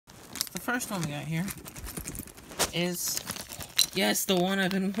The first one we got here is, yes, the one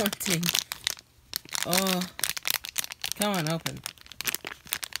I've been wanting. Oh, come on, open.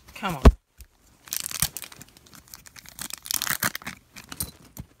 Come on.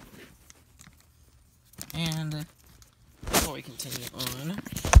 And before we continue on,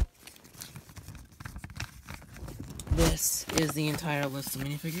 this is the entire list of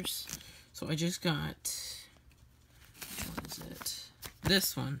minifigures. So I just got, what is it?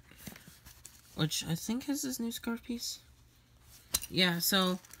 This one, which I think has this new scarf piece. Yeah,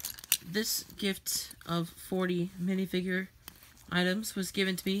 so this gift of 40 minifigure items was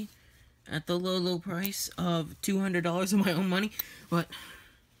given to me at the low price of $200 of my own money, but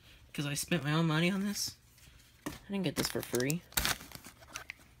because I spent my own money on this, I didn't get this for free.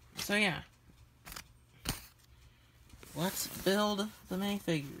 So yeah, let's build the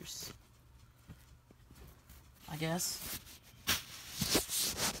minifigures, I guess.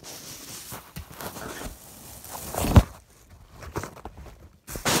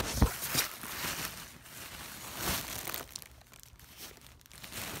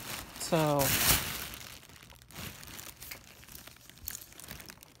 So,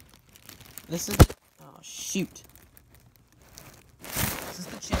 this is, oh shoot. This is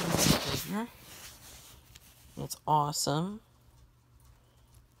the channel figure. It's awesome.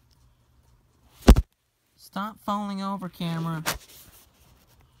 Stop falling over, camera.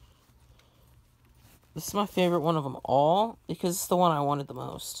 This is my favorite one of them all, because it's the one I wanted the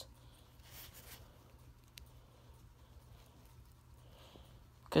most.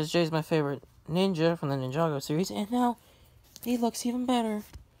 Because Jay's my favorite ninja from the Ninjago series, and now he looks even better.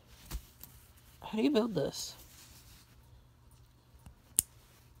 How do you build this?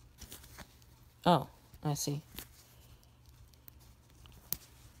 Oh, I see.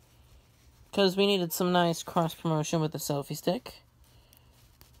 Because we needed some nice cross-promotion with the selfie stick.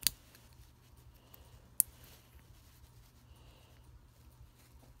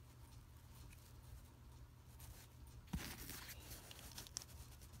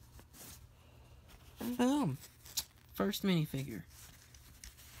 And boom. First minifigure.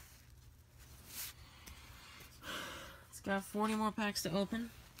 It's got 40 more packs to open.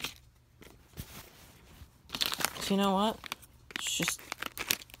 So you know what? It's just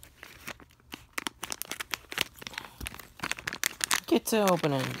get to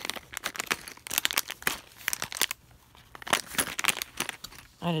opening.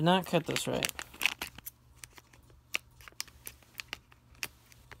 I did not cut this right.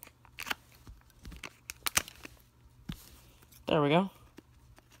 There we go.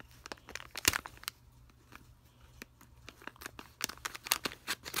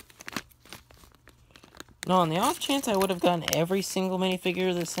 No, on the off chance I would have gotten every single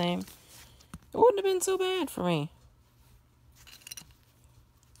minifigure the same, it wouldn't have been so bad for me.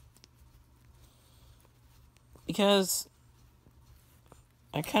 Because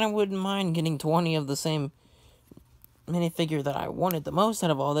I kind of wouldn't mind getting 20 of the same minifigure that I wanted the most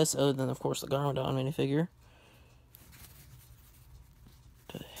out of all this, other than, of course, the Garmadon minifigure.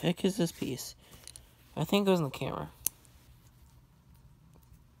 The heck is this piece? I think it goes in the camera.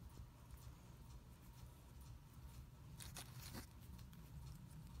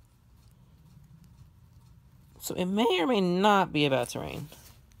 So it may or may not be about to rain.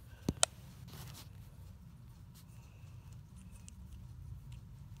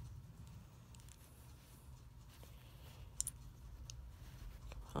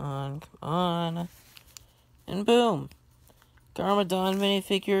 Come on. And boom. Garmadon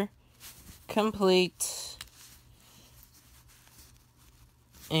minifigure complete.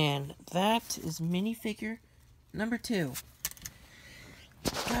 And that is minifigure number 2.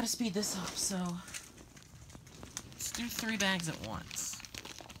 Gotta speed this up, so let's do 3 bags at once.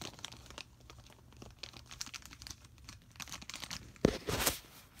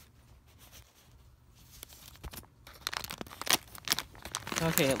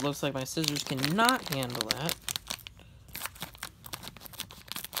 Okay, it looks like my scissors cannot handle that.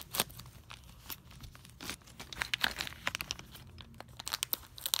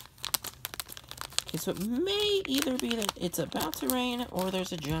 Okay, so it may either be that it's about to rain or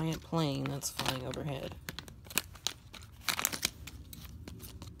there's a giant plane that's flying overhead.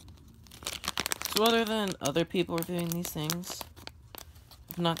 So other than other people are doing these things,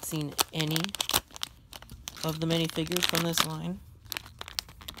 I've not seen any of the minifigures from this line.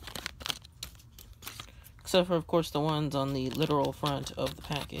 Except for, of course, the ones on the literal front of the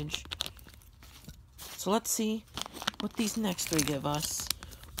package. So let's see what these next 3 give us.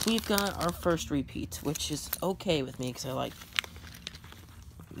 We've got our first repeat, which is okay with me because I like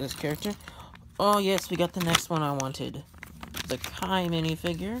this character. Oh yes, we got the next one I wanted. The Kai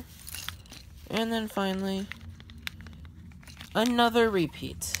minifigure. And then finally, another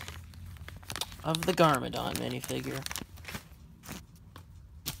repeat of the Garmadon minifigure.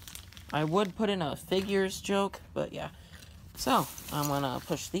 I would put in a figures joke, but yeah. So, I'm gonna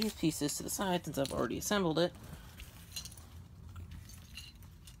push these pieces to the side since I've already assembled it.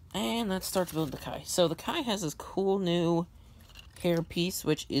 And let's start to build the Kai. So the Kai has this cool new hair piece,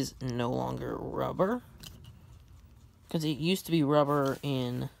 which is no longer rubber. Because it used to be rubber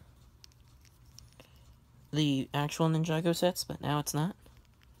in the actual Ninjago sets, but now it's not.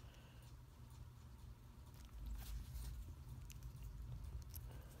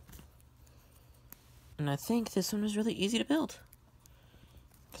 And I think this one was really easy to build.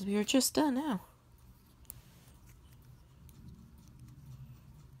 Because we are just done now.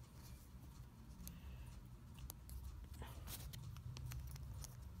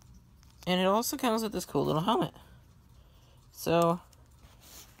 And it also comes with this cool little helmet. So,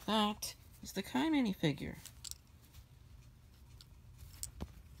 that is the Kai minifigure.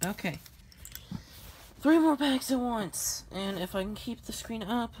 Okay. 3 more bags at once. And if I can keep the screen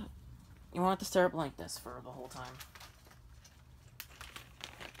up, you want it to stare up like this for the whole time.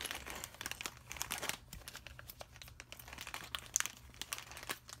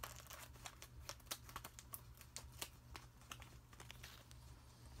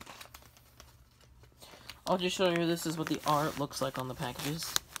 I'll just show you this is what the art looks like on the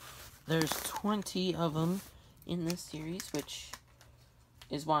packages. There's 20 of them in this series, which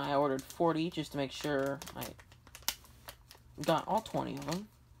is why I ordered 40, just to make sure I got all 20 of them.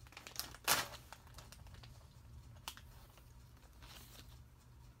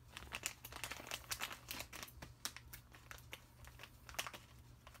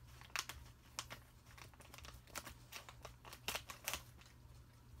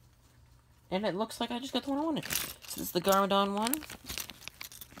 And it looks like I just got the one I wanted. So it's the Garmadon one.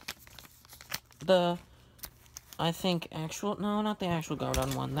 I think, no, not the actual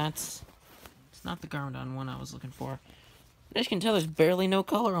Garmadon one. It's not the Garmadon one I was looking for. As you can tell, there's barely no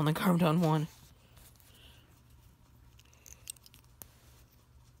color on the Garmadon one.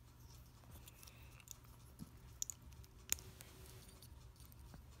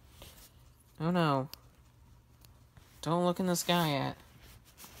 Oh no. Don't look in the sky at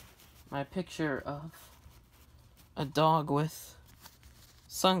my picture of a dog with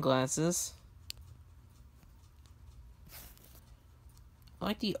sunglasses. I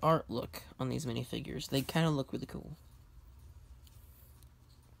like the art look on these minifigures. They kind of look really cool.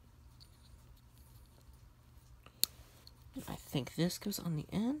 I think this goes on the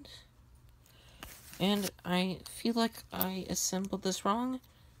end. And I feel like I assembled this wrong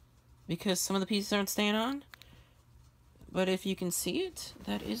because some of the pieces aren't staying on. But if you can see it,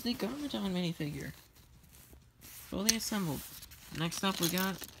 that is the Garmadon minifigure. Fully assembled. Next up we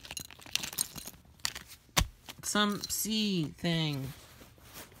got some sea thing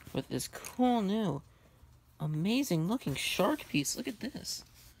with this cool new amazing looking shark piece. Look at this.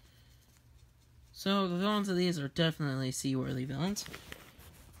 So the villains of these are definitely seaworthy villains.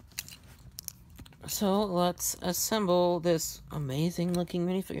 So let's assemble this amazing looking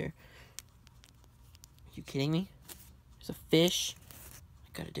minifigure. Are you kidding me? There's a fish.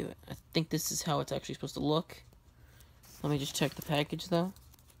 I gotta do it. I think this is how it's actually supposed to look. Let me just check the package though.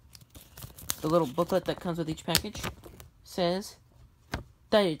 The little booklet that comes with each package says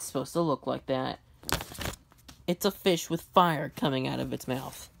that it's supposed to look like that. It's a fish with fire coming out of its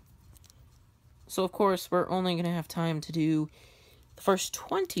mouth. So of course, we're only going to have time to do the first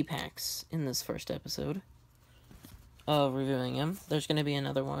 20 packs in this first episode of reviewing them. There's going to be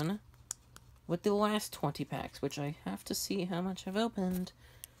another one with the last 20 packs, which I have to see how much I've opened,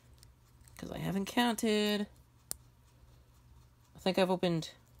 because I haven't counted. I think I've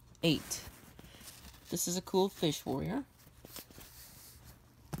opened 8. This is a cool fish warrior.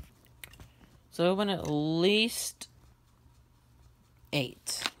 So open at least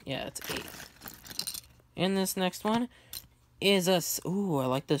 8. Yeah, it's 8. And this next one is a... Ooh, I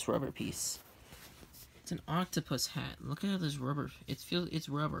like this rubber piece. It's an octopus hat. Look at this rubber. It's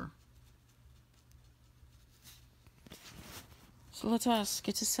rubber. So let's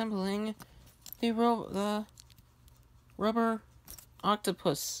get to assembling the rubber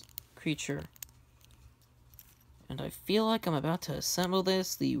octopus creature. And I feel like I'm about to assemble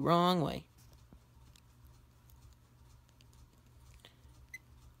this the wrong way.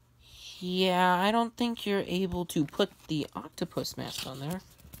 Yeah, I don't think you're able to put the octopus mask on there.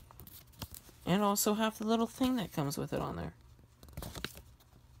 And also have the little thing that comes with it on there.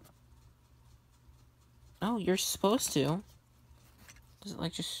 Oh, you're supposed to. Does it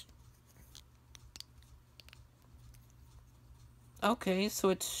like just... Okay, so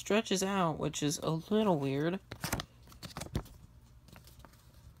it stretches out, which is a little weird.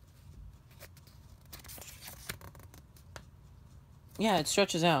 Yeah, it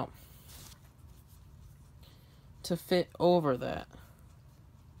stretches out to fit over that.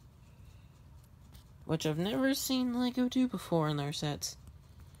 Which I've never seen Lego do before in their sets.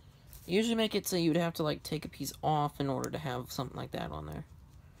 They usually make it so you'd have to, like, take a piece off in order to have something like that on there.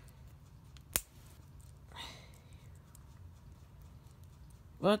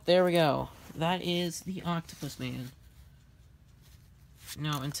 But there we go. That is the Octopus Man.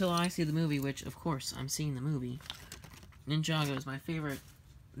 Now, until I see the movie, which, of course, I'm seeing the movie, Ninjago is my favorite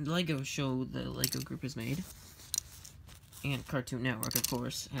Lego show the Lego group has made. And Cartoon Network, of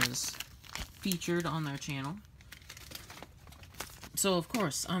course, has featured on their channel. So, of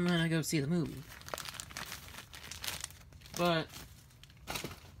course, I'm gonna go see the movie. But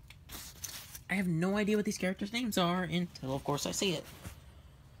I have no idea what these characters' names are until, of course, I see it.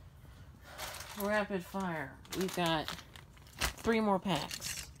 Rapid fire. We've got 3 more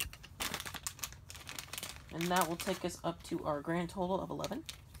packs. And that will take us up to our grand total of 11.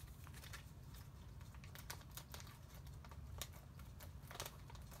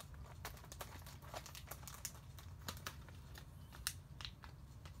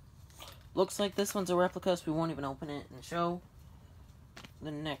 Looks like this one's a replica, so we won't even open it and show.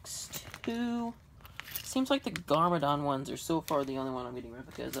 The next 2. Seems like the Garmadon ones are so far the only one I'm getting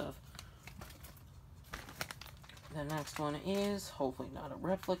replicas of. The next one is hopefully not a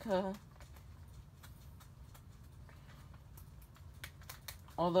replica.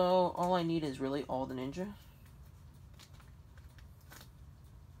 Although, all I need is really all the ninja.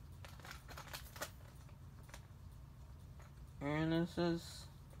 And this is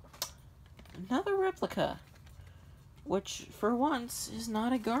another replica. Which, for once, is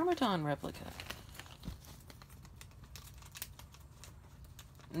not a Garmadon replica.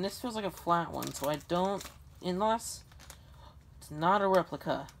 And this feels like a flat one, so I don't... Unless it's not a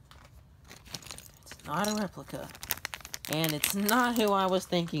replica. It's not a replica. And it's not who I was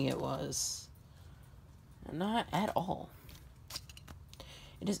thinking it was. Not at all.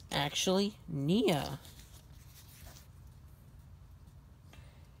 It is actually Nia.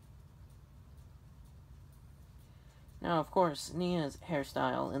 Now, of course, Nia's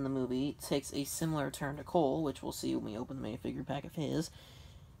hairstyle in the movie takes a similar turn to Cole, which we'll see when we open the minifigure pack of his.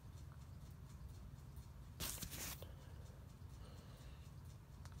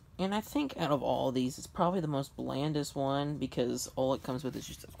 And I think out of all of these, it's probably the most blandest one, because all it comes with is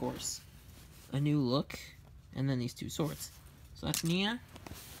just, of course, a new look, and then these 2 swords. So that's Nia.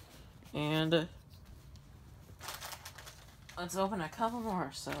 And let's open a couple more.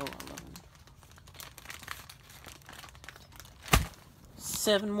 So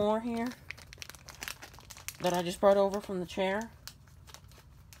 7 more here that I just brought over from the chair.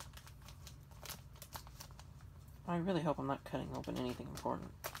 I really hope I'm not cutting open anything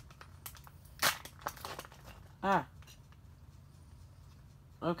important. Ah.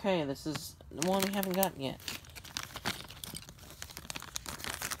 Okay, this is the one we haven't gotten yet.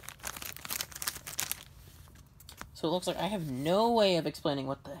 So it looks like I have no way of explaining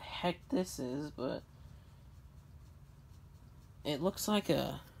what the heck this is, but it looks like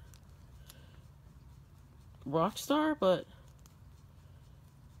a rock star, but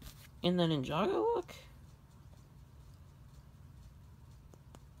in the Ninjago look.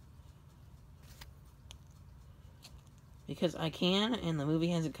 Because I can, and the movie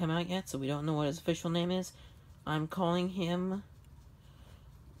hasn't come out yet, so we don't know what his official name is. I'm calling him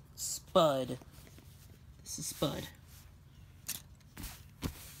Spud. This is Spud.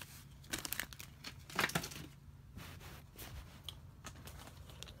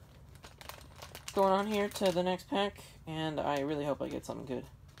 Going on here to the next pack, and I really hope I get something good.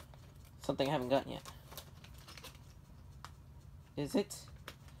 Something I haven't gotten yet. Is it?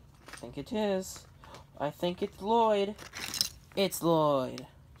 I think it is. I think it's Lloyd. It's Lloyd.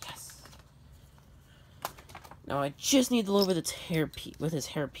 Yes. Now I just need the Lloyd with its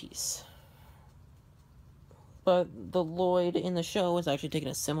hairpiece. But the Lloyd in the show is actually taking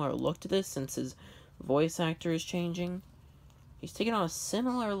a similar look to this, since his voice actor is changing. He's taking on a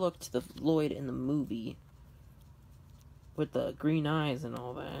similar look to the Lloyd in the movie, with the green eyes and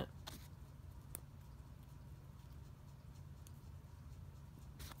all that.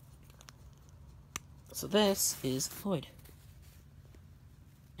 So this is Lloyd.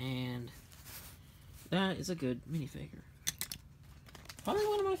 And that is a good minifigure. Probably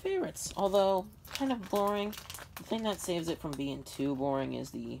one of my favorites, although kind of boring. The thing that saves it from being too boring is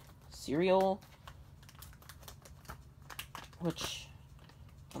the cereal, which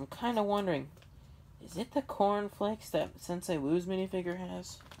I'm kind of wondering Is it the cornflakes that Sensei Wu's minifigure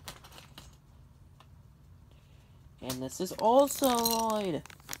has? And this is also Lloyd.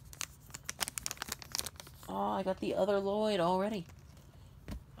 Oh, I got the other Lloyd already.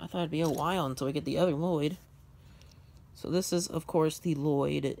 I thought it'd be a while until I get the other Lloyd. So this is, of course, the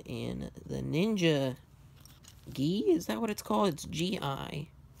Lloyd in the Ninja Gi? Is that what it's called? It's G-I.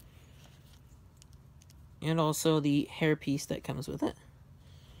 And also the hairpiece that comes with it.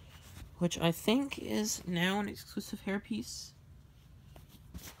 Which I think is now an exclusive hairpiece.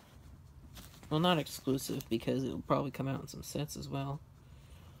 Well, not exclusive, because it will probably come out in some sets as well.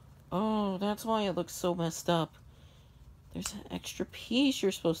 Oh, that's why it looks so messed up. There's an extra piece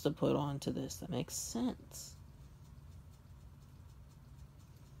you're supposed to put onto this. That makes sense.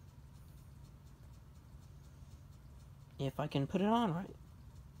 If I can put it on right.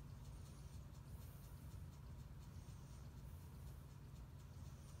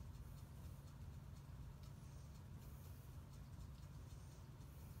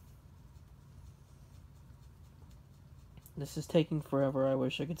 This is taking forever. I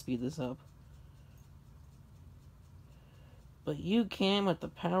wish I could speed this up. But you can with the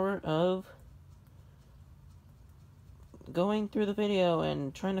power of going through the video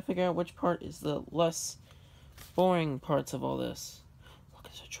and trying to figure out which part is the less boring parts of all this. Look,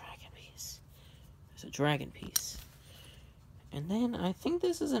 there's a dragon piece. There's a dragon piece. And then I think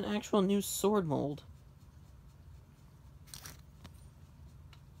this is an actual new sword mold.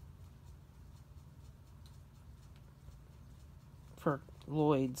 For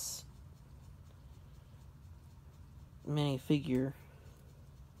Lloyd's minifigure.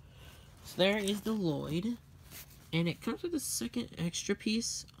 So there is the Lloyd. And it comes with a second extra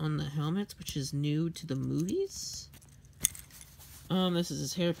piece on the helmets, which is new to the movies. This is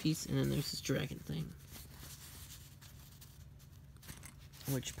his hairpiece, and then there's this dragon thing.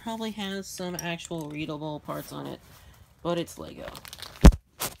 Which probably has some actual readable parts on it, but it's Lego.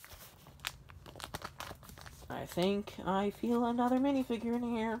 I think I feel another minifigure in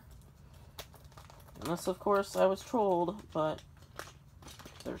here. Unless, of course, I was trolled, but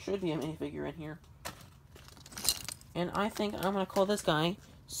there should be a minifigure in here. And I think I'm going to call this guy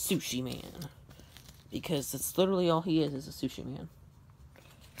Sushi Man. Because that's literally all he is a sushi man.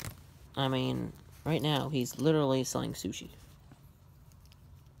 I mean, right now, he's literally selling sushi.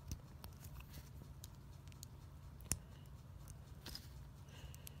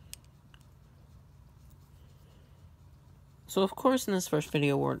 So, of course, in this first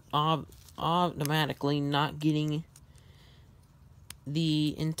video, we're automatically not getting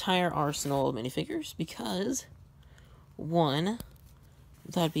the entire arsenal of minifigures. Because, one,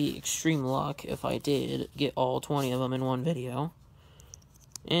 that'd be extreme luck if I did get all 20 of them in one video.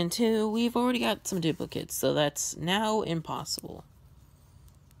 And two, we've already got some duplicates, so that's now impossible.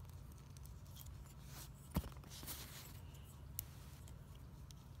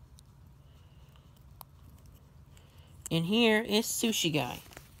 And here is Sushi Guy.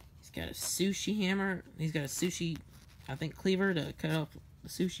 He's got a sushi hammer. He's got a sushi, I think, cleaver to cut off the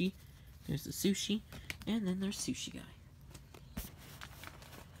sushi. There's the sushi. And then there's Sushi Guy.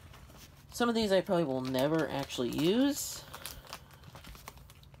 Some of these I probably will never actually use.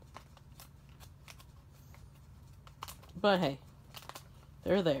 But hey,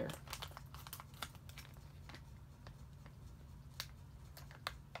 they're there.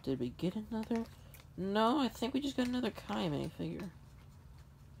 Did we get another? No, I think we just got another Kai minifigure.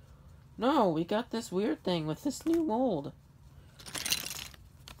 No, we got this weird thing with this new mold.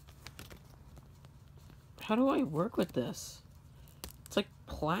 How do I work with this? It's like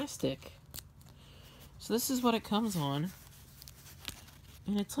plastic. So this is what it comes on.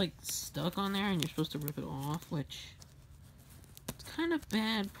 And it's like stuck on there and you're supposed to rip it off, which... it's kind of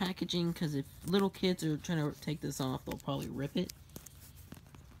bad packaging because if little kids are trying to take this off, they'll probably rip it.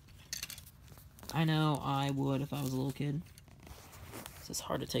 I know I would if I was a little kid. It's just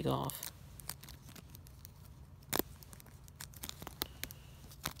hard to take off.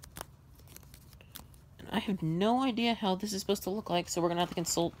 And I have no idea how this is supposed to look like, so we're gonna have to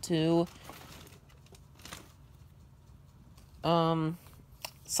consult to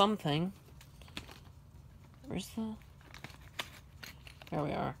something. Where's the... there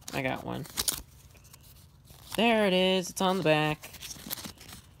we are. I got one. There it is. It's on the back.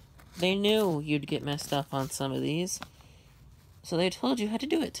 They knew you'd get messed up on some of these, so they told you how to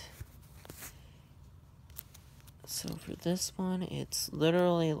do it. So for this one, it's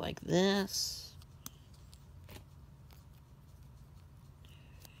literally like this.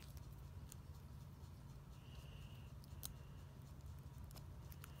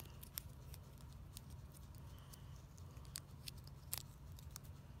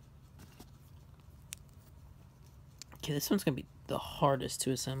 Okay, this one's gonna be the hardest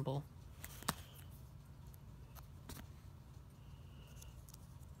to assemble.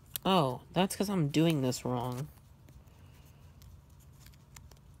 Oh, that's because I'm doing this wrong.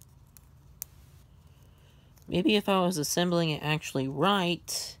 Maybe if I was assembling it actually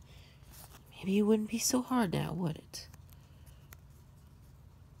right, maybe it wouldn't be so hard now, would it?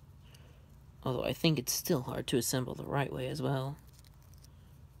 Although I think it's still hard to assemble the right way as well.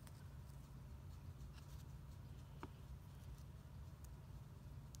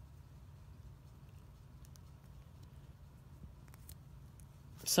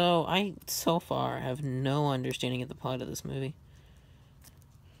 So, I, so far, have no understanding of the plot of this movie.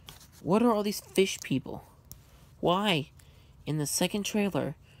 What are all these fish people? Why, in the second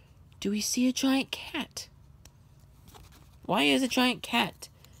trailer, do we see a giant cat? Why is a giant cat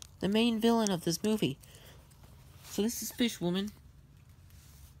the main villain of this movie? So this is Fish Woman.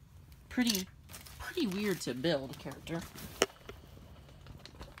 Pretty weird to build character.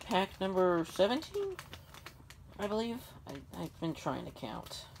 Pack number 17? I believe. I've been trying to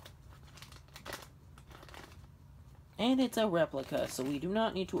count. And it's a replica, so we do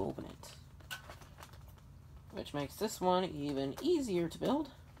not need to open it. Which makes this one even easier to build.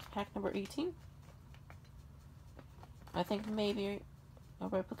 Pack number 18. I think maybe a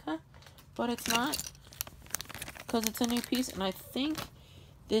replica, but it's not. Because it's a new piece, and I think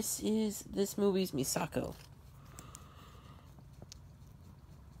this is this movie's Misako.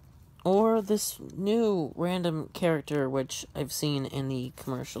 Or this new random character, which I've seen in the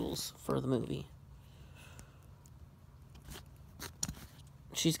commercials for the movie.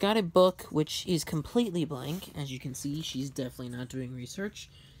 She's got a book, which is completely blank. As you can see, she's definitely not doing research,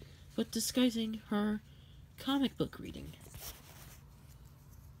 but disguising her comic book reading.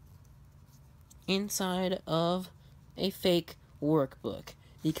 Inside of a fake workbook,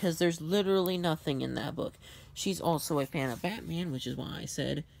 because there's literally nothing in that book. She's also a fan of Batman, which is why I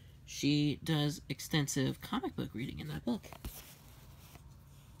said she does extensive comic book reading in that book.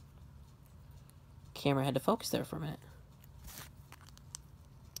 Camera had to focus there for a minute.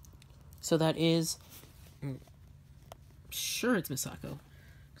 So that is... sure it's Misako.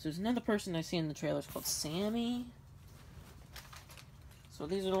 Because there's another person I see in the trailers called Sammy. So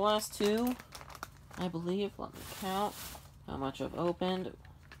these are the last two, I believe. Let me count how much I've opened.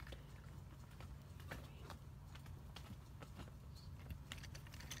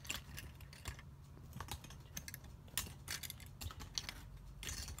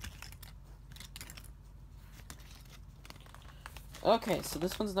 Okay, so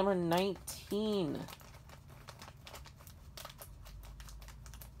this one's number 19.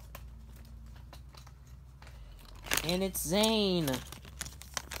 And it's Zane.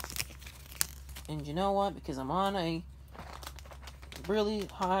 And you know what? Because I'm on a really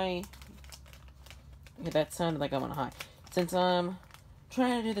high... Okay, that sounded like I'm on a high. Since I'm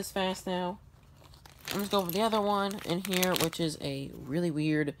trying to do this fast now, I'm just going for the other one in here, which is a really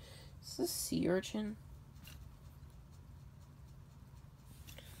weird... Is this a sea urchin?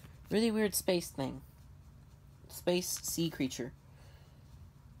 Really weird space thing. Space sea creature.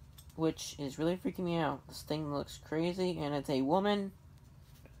 Which is really freaking me out. This thing looks crazy, and it's a woman.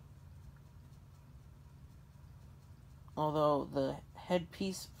 Although the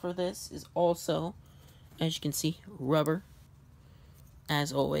headpiece for this is also, as you can see, rubber.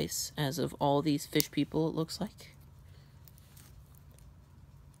 As always, as of all these fish people, it looks like.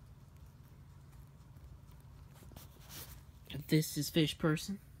 This is Fish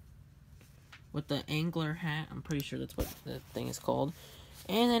Person. With the angler hat. I'm pretty sure that's what the thing is called.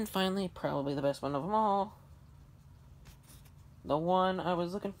 And then finally, probably the best one of them all. The one I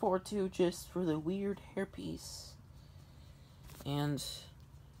was looking forward to just for the weird hairpiece. And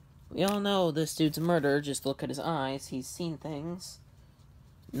we all know this dude's a murderer. Just look at his eyes. He's seen things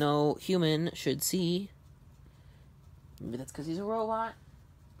no human should see. Maybe that's because he's a robot.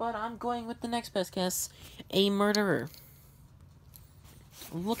 But I'm going with the next best guess. A murderer.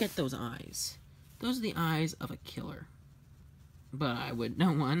 Look at those eyes. Those are the eyes of a killer. But I would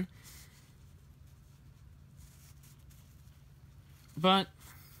know one. But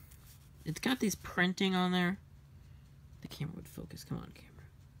it's got these printing on there. The camera would focus. Come on, camera.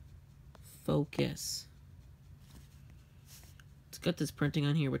 Focus. It's got this printing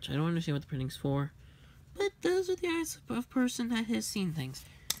on here, which I don't understand what the printing's for. But those are the eyes of a person that has seen things.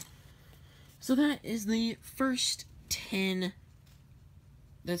 So that is the first 10.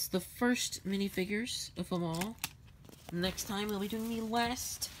 That's the first minifigures of them all. Next time we'll be doing the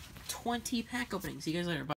last 20 pack openings. See you guys later. Bye.